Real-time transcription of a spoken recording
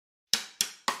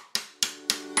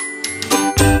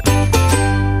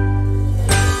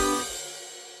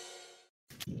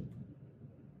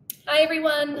Hi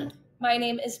everyone, my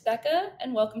name is Becca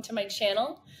and welcome to my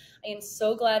channel. I am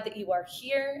so glad that you are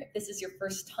here. If this is your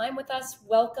first time with us,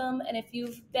 welcome. And if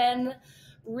you've been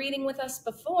reading with us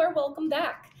before, welcome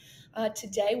back.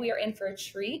 Today we are in for a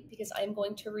treat because I'm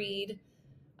going to read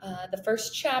the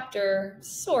first chapter,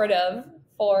 sort of,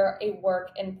 for a work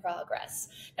in progress.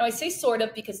 Now I say sort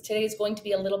of because today is going to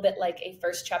be a little bit like a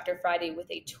First Chapter Friday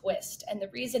with a twist. And the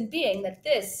reason being that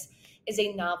this is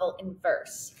a novel in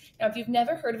verse. Now, if you've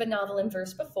never heard of a novel in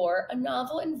verse before, a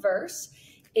novel in verse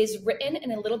is written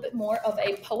in a little bit more of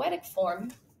a poetic form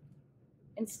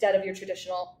instead of your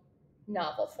traditional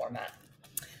novel format.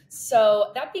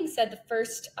 So that being said, the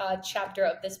first chapter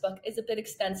of this book is a bit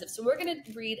extensive. So we're going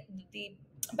to read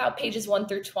about pages 1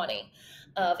 through 20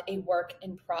 of A Work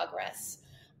in Progress.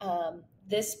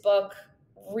 This book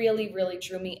really, really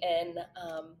drew me in.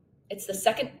 It's the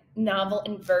second novel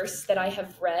in verse that I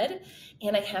have read,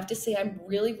 and I have to say I'm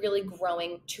really, really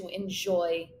growing to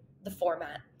enjoy the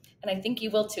format. And I think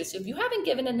you will too. So if you haven't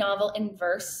given a novel in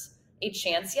verse a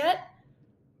chance yet,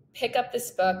 pick up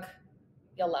this book.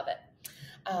 You'll love it.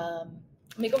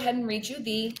 Let me go ahead and read you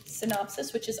the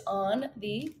synopsis, which is on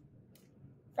the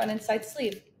front and side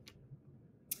sleeve.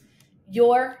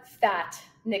 "You're fat,"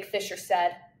 Nick Fisher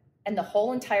said, and the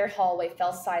whole entire hallway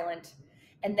fell silent.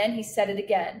 And then he said it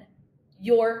again.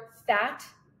 "You're fat,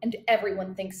 and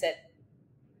everyone thinks it."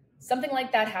 Something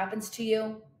like that happens to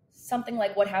you, something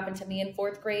like what happened to me in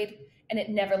 4th grade, and it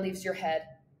never leaves your head.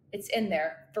 It's in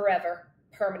there forever,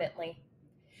 permanently.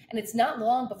 And it's not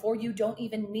long before you don't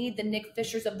even need the Nick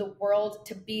Fishers of the world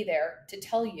to be there to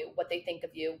tell you what they think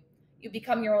of you. You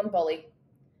become your own bully,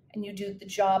 and you do the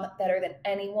job better than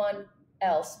anyone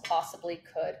else possibly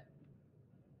could.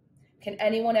 Can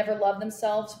anyone ever love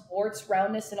themselves, warts,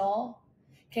 roundness, and all?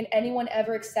 Can anyone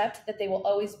ever accept that they will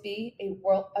always be a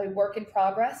work in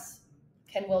progress?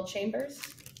 Can Will Chambers?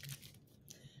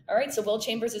 All right, so Will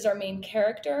Chambers is our main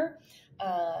character.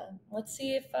 Let's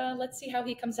see how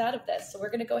he comes out of this. So we're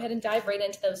going to go ahead and dive right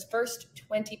into those first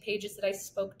 20 pages that I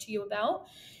spoke to you about.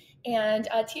 And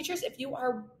teachers, if you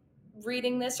are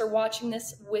reading this or watching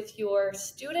this with your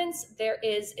students, there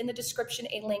is in the description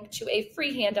a link to a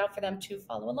free handout for them to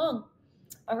follow along.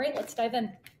 All right, let's dive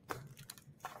in.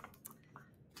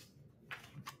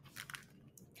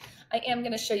 I am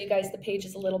going to show you guys the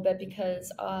pages a little bit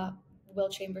because Will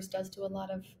Chambers does do a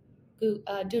lot of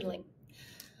doodling.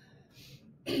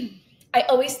 I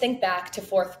always think back to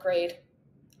 4th grade.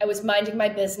 I was minding my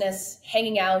business,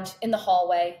 hanging out in the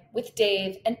hallway with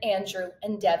Dave and Andrew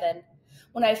and Devin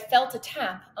when I felt a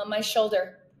tap on my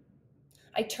shoulder.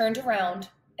 I turned around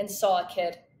and saw a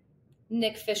kid,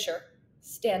 Nick Fisher,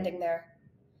 standing there.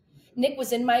 Nick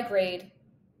was in my grade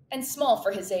and small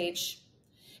for his age.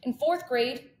 In 4th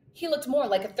grade, he looked more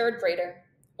like a 3rd grader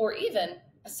or even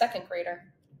a 2nd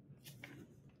grader.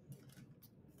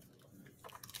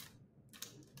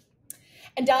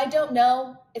 And I don't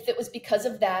know if it was because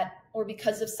of that or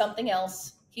because of something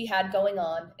else he had going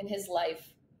on in his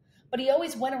life, but he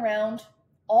always went around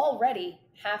already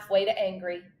halfway to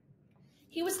angry.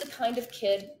 He was the kind of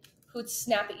kid who'd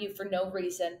snap at you for no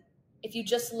reason if you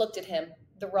just looked at him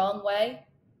the wrong way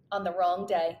on the wrong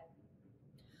day.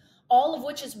 All of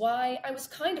which is why I was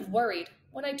kind of worried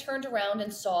when I turned around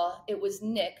and saw it was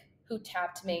Nick who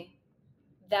tapped me.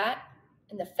 That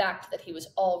and the fact that he was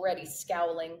already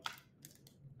scowling.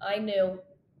 I knew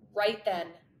right then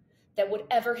that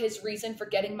whatever his reason for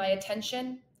getting my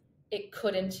attention, it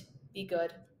couldn't be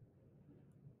good.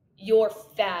 "You're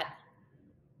fat,"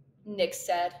 Nick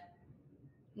said.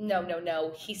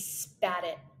 No, he spat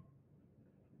it.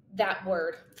 That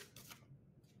word.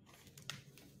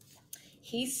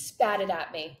 He spat it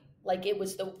at me like it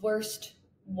was the worst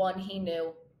one he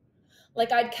knew.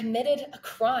 Like I'd committed a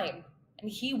crime and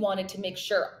he wanted to make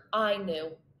sure I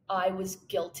knew I was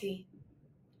guilty.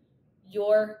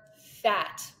 "You're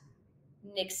fat,"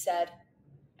 Nick said,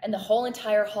 and the whole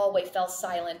entire hallway fell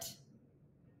silent.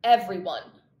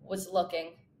 Everyone was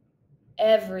looking.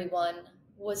 Everyone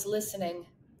was listening.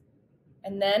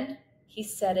 And then he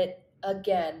said it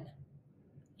again.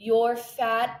 "You're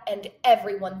fat and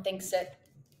everyone thinks it."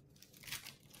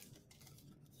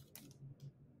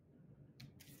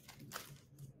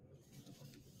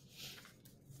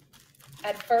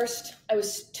 At first, I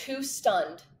was too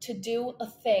stunned to do a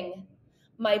thing.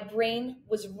 My brain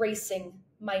was racing,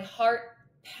 my heart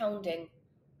pounding,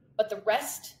 but the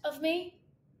rest of me,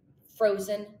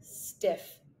 frozen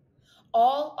stiff.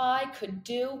 All I could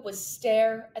do was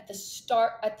stare at the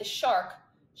shark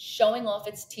showing off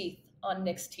its teeth on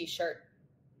Nick's t-shirt.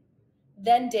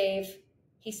 Then Dave,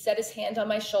 he set his hand on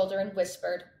my shoulder and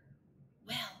whispered,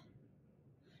 "Well."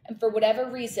 And for whatever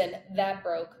reason, that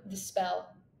broke the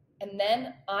spell. And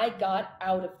then I got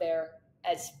out of there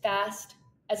as fast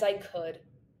as I could.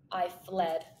 I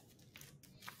fled.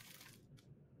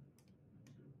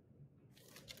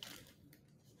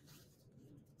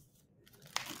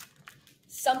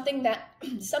 Something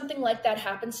like that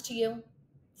happens to you,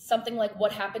 something like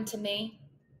what happened to me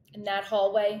in that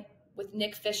hallway with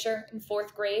Nick Fisher in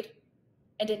 4th grade,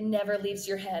 and it never leaves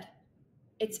your head.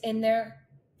 It's in there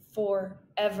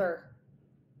forever,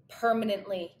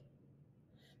 permanently.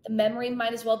 The memory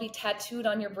might as well be tattooed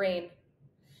on your brain.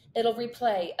 It'll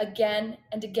replay again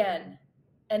and again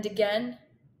and again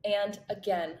and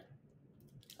again.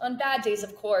 On bad days,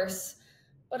 of course,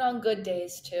 but on good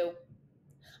days too.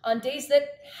 On days that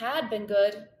had been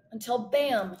good until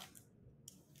bam.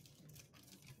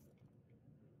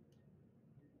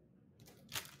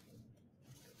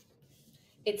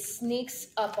 It sneaks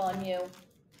up on you.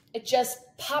 It just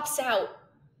pops out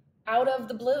of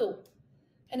the blue.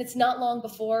 And it's not long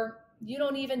before you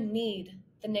don't even need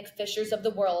the Nick Fishers of the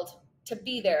world to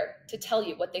be there to tell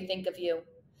you what they think of you.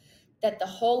 What the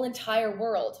whole entire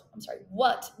world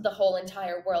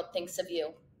thinks of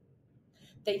you.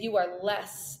 That you are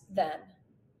less than.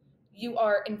 You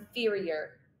are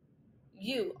inferior.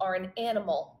 You are an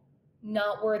animal,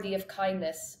 not worthy of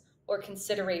kindness or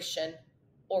consideration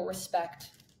or respect.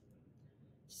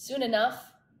 Soon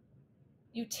enough,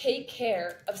 you take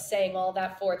care of saying all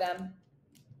that for them.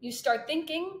 You start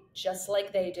thinking just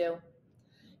like they do.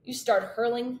 You start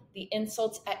hurling the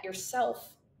insults at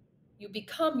yourself. You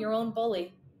become your own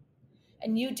bully.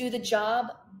 And you do the job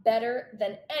better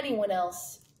than anyone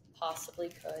else possibly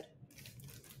could.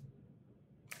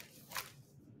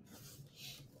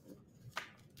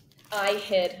 I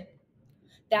hid.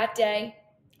 That day,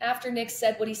 after Nick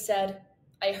said what he said,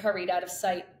 I hurried out of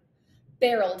sight,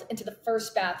 barreled into the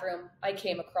first bathroom I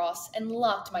came across, and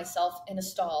locked myself in a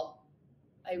stall.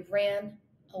 I ran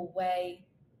away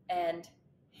and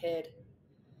hid.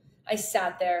 I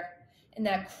sat there in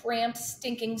that cramped,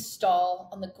 stinking stall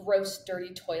on the gross,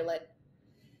 dirty toilet,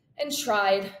 and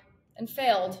tried and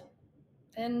failed,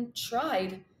 and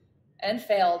tried and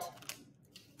failed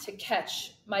to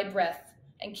catch my breath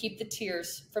and keep the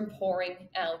tears from pouring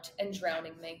out and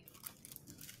drowning me.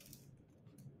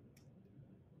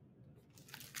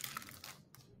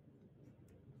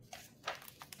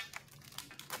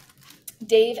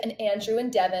 Dave and Andrew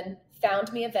and Devin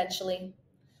found me eventually,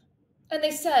 and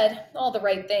they said all the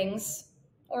right things,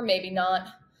 or maybe not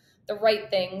the right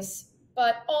things,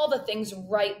 but all the things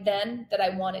right then that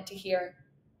I wanted to hear.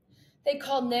 They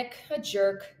called Nick a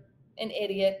jerk, an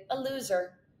idiot, a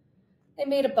loser. They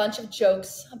made a bunch of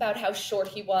jokes about how short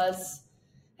he was,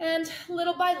 and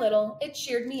little by little, it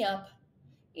cheered me up,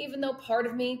 even though part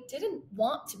of me didn't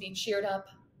want to be cheered up.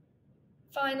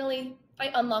 Finally,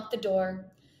 I unlocked the door,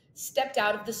 stepped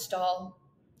out of the stall.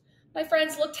 My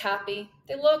friends looked happy.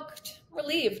 They looked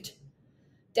relieved.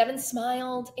 Devin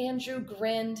smiled, Andrew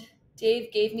grinned,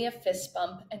 Dave gave me a fist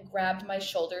bump and grabbed my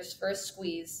shoulders for a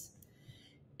squeeze.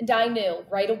 And I knew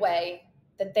right away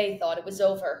that they thought it was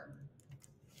over.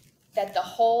 That the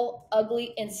whole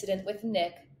ugly incident with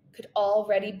Nick could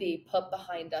already be put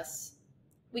behind us.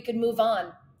 We could move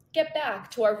on, get back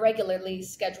to our regularly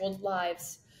scheduled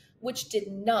lives, which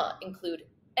did not include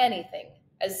anything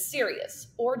as serious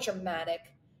or dramatic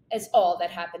as all that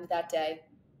happened that day.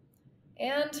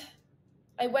 And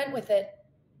I went with it.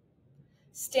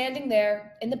 Standing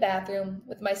there in the bathroom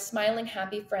with my smiling,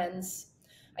 happy friends,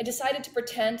 I decided to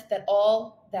pretend that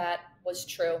all that was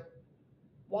true.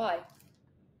 Why?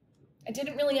 I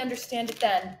didn't really understand it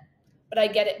then, but I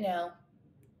get it now.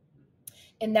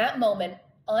 In that moment,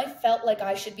 I felt like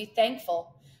I should be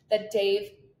thankful that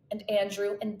Dave and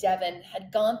Andrew and Devin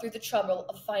had gone through the trouble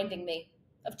of finding me,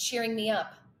 of cheering me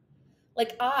up.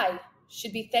 Like I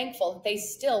should be thankful that they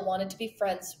still wanted to be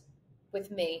friends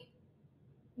with me.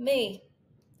 Me,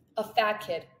 a fat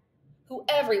kid who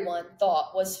everyone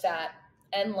thought was fat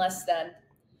and less than.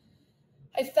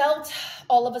 I felt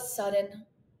all of a sudden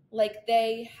like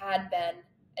they had been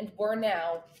and were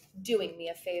now doing me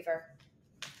a favor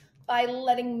by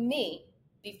letting me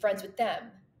be friends with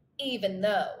them, even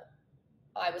though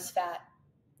I was fat.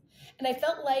 And I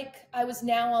felt like I was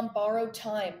now on borrowed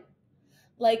time.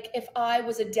 Like if I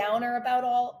was a downer about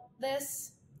all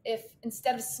this, if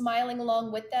instead of smiling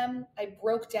along with them, I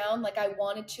broke down like I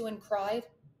wanted to and cried,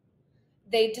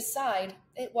 they'd decide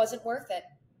it wasn't worth it.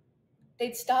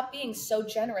 They'd stop being so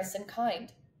generous and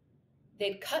kind.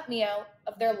 They'd cut me out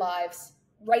of their lives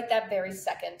right that very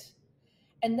second.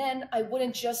 And then I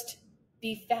wouldn't just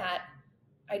be fat.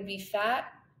 I'd be fat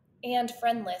and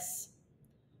friendless,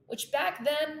 which back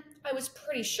then I was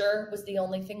pretty sure was the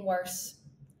only thing worse.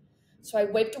 So I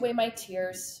wiped away my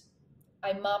tears.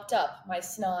 I mopped up my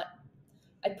snot.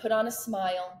 I put on a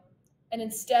smile, and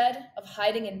instead of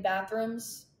hiding in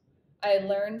bathrooms, I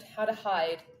learned how to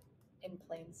hide in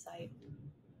plain sight.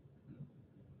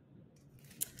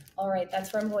 All right,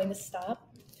 that's where I'm going to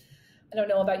stop. I don't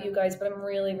know about you guys, but I'm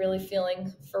really, really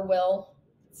feeling for Will.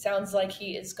 It sounds like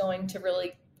he is going to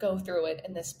really go through it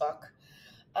in this book.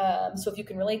 So if you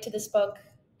can relate to this book,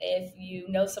 if you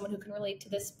know someone who can relate to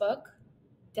this book,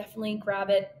 definitely grab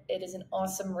it. It is an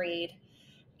awesome read.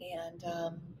 And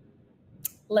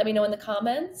let me know in the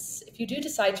comments if you do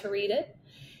decide to read it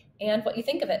and what you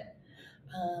think of it.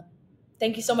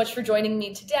 Thank you so much for joining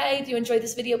me today. If you enjoyed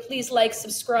this video, please like,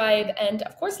 subscribe, and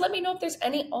of course, let me know if there's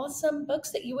any awesome books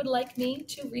that you would like me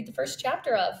to read the first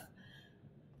chapter of.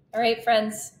 All right,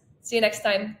 friends, see you next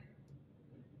time.